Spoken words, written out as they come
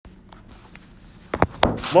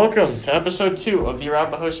Welcome to episode 2 of the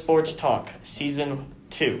Arapahoe Sports Talk, season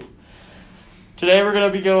 2. Today we're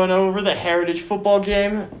going to be going over the Heritage Football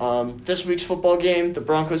Game, this week's football game, the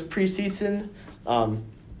Broncos preseason,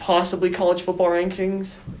 possibly college football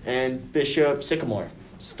rankings, and Bishops Sycamore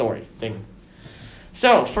story thing.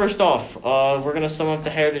 So, first off, we're going to sum up the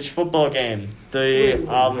Heritage Football Game.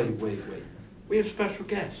 Wait. We have special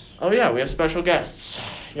guests. Oh yeah, we have special guests.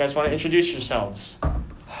 You guys want to introduce yourselves?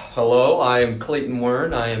 Hello, I am Clayton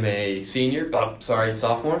Wern. I am a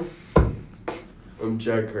sophomore. I'm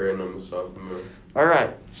Jack Curran. I'm a sophomore. All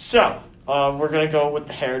right, so we're going to go with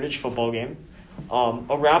the Heritage Football Game.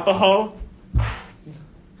 Arapahoe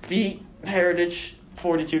beat Heritage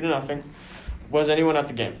 42-0. Was anyone at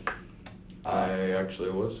the game? I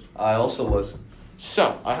actually was. I also was.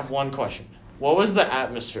 So, I have one question. What was the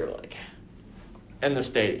atmosphere like in the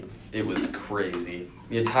stadium? It was crazy.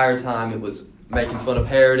 The entire time it was making fun of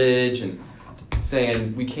Heritage and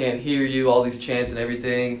saying, we can't hear you, all these chants and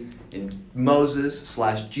everything. And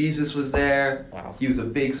Moses/Jesus was there. Wow. He was a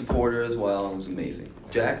big supporter as well. It was amazing.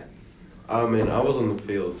 Jack? I was on the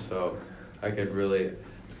field, so you could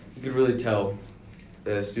really tell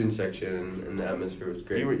the student section and the atmosphere was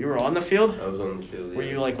great. You were on the field? I was on the field, yeah. Were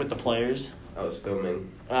you with the players? I was filming.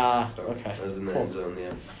 Okay. I was in the Cool. end zone,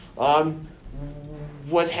 yeah.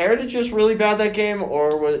 Was Heritage just really bad that game,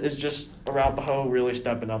 or is just Arapahoe really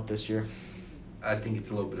stepping up this year? I think it's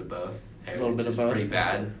a little bit of both. A little bit of both? Pretty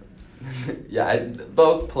bad. Yeah,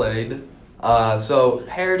 both played. So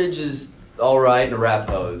Heritage is all right, and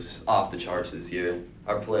Arapahoe's off the charts this year.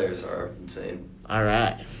 Our players are insane. All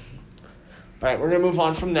right, we're going to move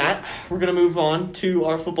on from that. We're going to move on to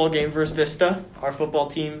our football game versus Vista. Our football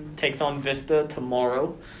team takes on Vista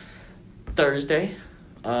tomorrow, Thursday.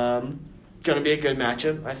 Going to be a good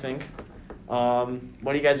matchup, I think.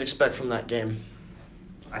 What do you guys expect from that game?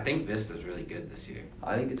 I think Vista's really good this year.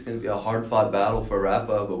 I think it's going to be a hard-fought battle for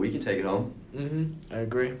Arapahoe, but we can take it home. I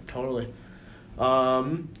agree, totally.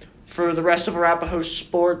 For the rest of Arapahoe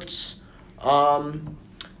sports,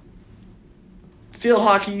 field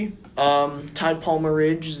hockey tied Palmer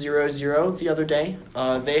Ridge 0-0 the other day.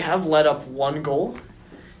 They have let up one goal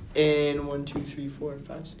in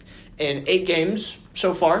 8 games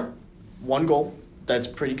so far. One goal. That's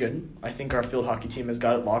pretty good. I think our field hockey team has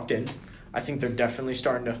got it locked in. I think they're definitely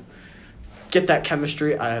starting to get that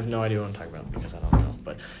chemistry. I have no idea what I'm talking about because I don't know.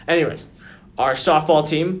 But anyways, our softball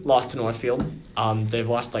team lost to Northfield. They've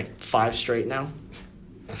lost 5 straight now.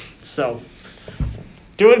 So,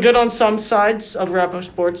 doing good on some sides of Arapahoe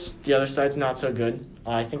sports. The other side's not so good.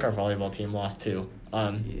 I think our volleyball team lost too.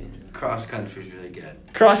 Cross country's really good.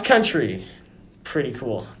 Cross country, pretty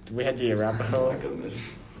cool. We had the Arapahoe. Oh my goodness.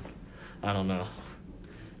 I don't know.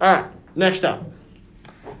 All right, next up,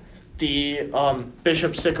 the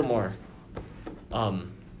Bishops Sycamore.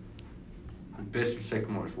 Bishops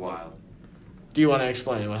Sycamore's wild. Do you want to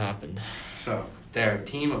explain what happened? So, they're a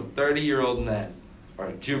team of 30-year-old men,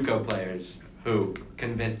 or JUCO players, who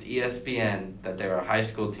convinced ESPN that they were a high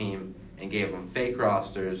school team and gave them fake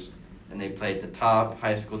rosters, and they played the top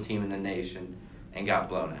high school team in the nation and got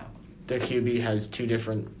blown out. Their QB has 2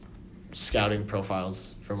 different scouting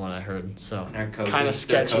profiles from what I heard, so kind of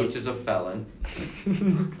sketchy. Their coach is a felon.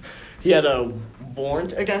 He had a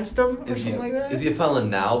warrant against him or something like that? Is he a felon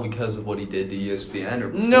now because of what he did to ESPN? Or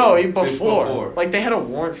before? No, before. Before. They had a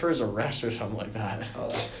warrant for his arrest or something like that. Oh,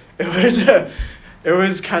 It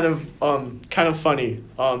was kind of funny.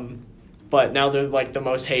 But now they're the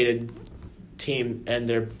most hated team, and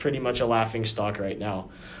they're pretty much a laughing stock right now.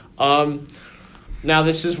 Now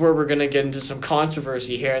this is where we're gonna get into some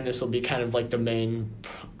controversy here, and this will be kind of the main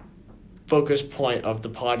focus point of the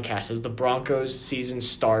podcast as the Broncos season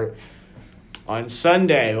start on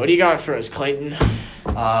Sunday. What do you got for us, Clayton?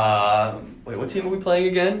 Wait, what team are we playing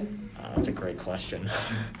again? That's a great question.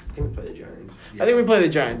 I think we play the Giants. I think we play the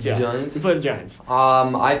Giants, yeah. The Giants? We play the Giants.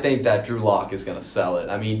 I think that Drew Lock is going to sell it.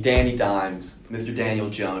 I mean, Danny Dimes, Mr. Daniel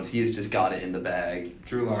Jones, he has just got it in the bag.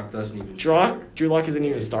 Drew Lock doesn't even Drew Lock isn't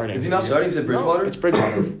even starting. Is he not starting? Is it Bridgewater? No, it's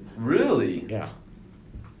Bridgewater. Really? Yeah.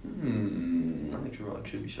 I think Drew Lock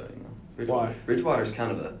should be starting though. Why? Bridgewater's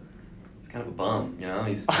kind of a bum, you know?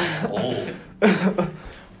 He's old.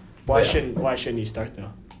 Why shouldn't he start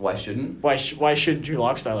though? Why shouldn't? Why should Drew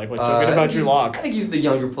Lock start? What's so good about Drew Lock? I think he's the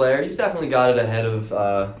younger player. He's definitely got it ahead of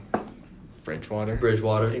Bridgewater.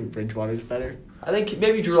 Bridgewater. I think Bridgewater's better. I think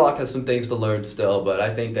maybe Drew Lock has some things to learn still, but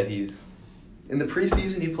I think that he's... In the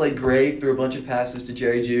preseason, he played great, threw a bunch of passes to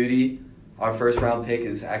Jerry Jeudy. Our first-round pick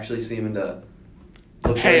is actually seeming to...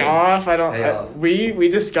 Pay off. Pay off. We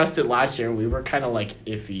discussed it last year, and we were kind of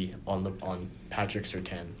iffy on Patrick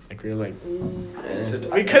Surtain. We were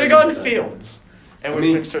And we could have gotten Fields. and I we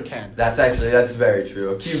mean- picked Sertan. That's very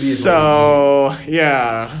true. A QB is So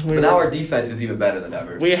yeah, but now our defense is even better than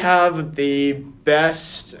ever. we have the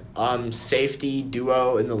best safety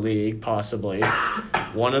duo in the league, possibly.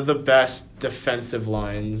 One of the best defensive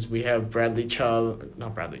lines. We have Bradley Chubb.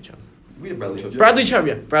 We had Bradley Chubb. Bradley Chubb,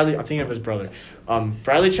 yeah. Bradley, I'm thinking of his brother.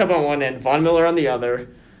 Bradley Chubb on one end, Von Miller on the other,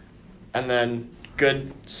 and then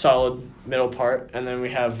good, solid middle part. And then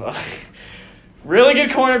we have really good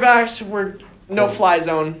cornerbacks. We're no fly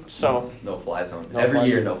zone, so No fly zone. No Every fly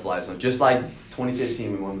year, zone. no fly zone. Just like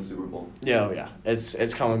 2015, we won the Super Bowl. yeah,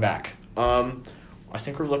 it's coming back. I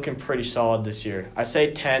think we're looking pretty solid this year. I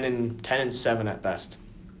say 10 and 7 at best.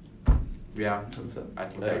 Yeah, I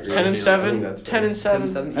think I that's agree. 10 and I think 7, that's 10 and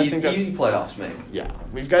 7. I think that's easy playoffs, man. yeah.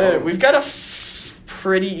 We've got a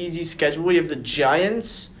pretty easy schedule. We have the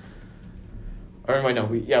Giants. Or wait, no,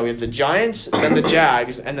 we have the Giants, then the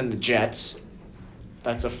Jags, and then the Jets.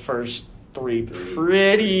 That's a first three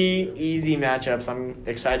pretty easy matchups. I'm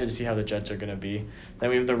excited to see how the Jets are going to be. Then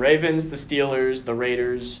we have the Ravens, the Steelers, the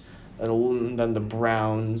Raiders, and then the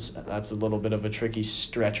Browns. That's a little bit of a tricky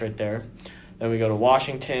stretch right there. Then we go to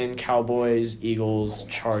Washington, Cowboys, Eagles,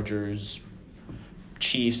 Chargers,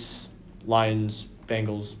 Chiefs, Lions,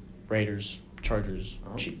 Bengals, Raiders, Chargers,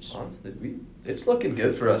 Chiefs. Honestly, it's looking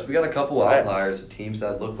good for us. We got a couple outliers of teams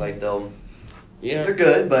that look like they're Yeah.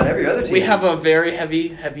 good, but every other team. We have a very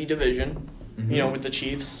heavy division, Mhm. with the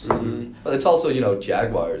Chiefs. But it's also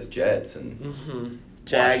Jaguars, Jets, and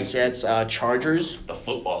Jags, Jets, Chargers. the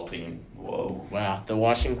football team. Whoa. Wow, the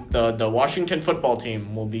Washington football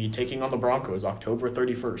team will be taking on the Broncos October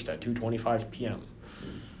 31st at 2:25 p.m.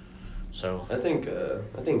 So I think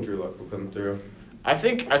Drew Luck will come through. I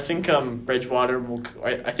think Bridgewater will.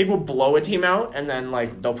 I think we'll blow a team out, and then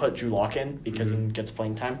they'll put Drew Lock in because he gets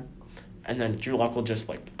playing time, and then Drew Lock will just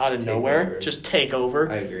out of Take nowhere over. just take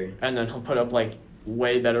over, I agree. and then he'll put up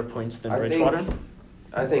way better points than I Bridgewater.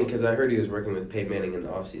 I think because I heard he was working with Peyton Manning in the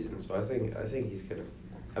offseason, so I think he's gonna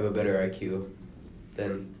have a better IQ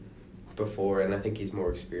than before, and I think he's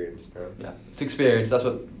more experienced now. Yeah, it's experience. That's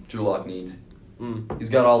what Drew Lock needs. He's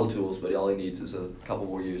got all the tools, but all he needs is a couple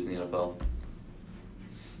more years in the NFL.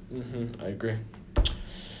 I agree.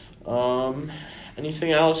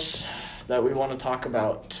 Anything else that we want to talk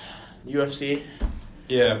about? UFC?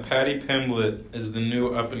 Yeah, Patty Pimblett is the new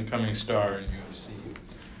up-and-coming star in UFC.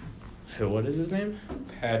 Who? What is his name?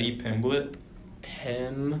 Patty Pimblett?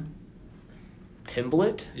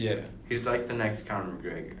 Pimblett? Yeah. He's like the next Conor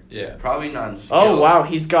McGregor. Yeah. Probably not in skill. Oh wow,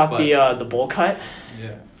 he's got but the bowl cut.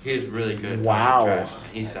 Yeah. He's really good. Wow. Trash.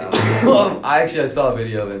 He sounds I saw a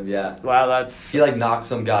video of him. Yeah, Wow, that's. he knocked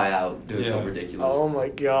some guy out doing something ridiculous. Oh my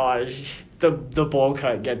gosh, the bowl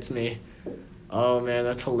cut gets me. Oh man,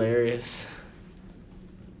 that's hilarious.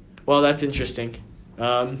 Well, that's interesting.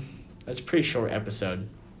 That's a pretty short episode.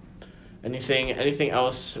 Anything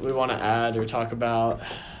else we want to add or talk about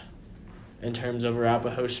in terms of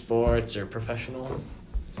Arapahoe sports or professional?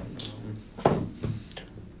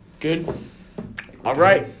 Good. All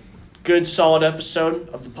right. Good, solid episode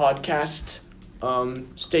of the podcast.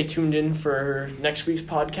 Stay tuned in for next week's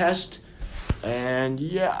podcast. And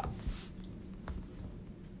yeah.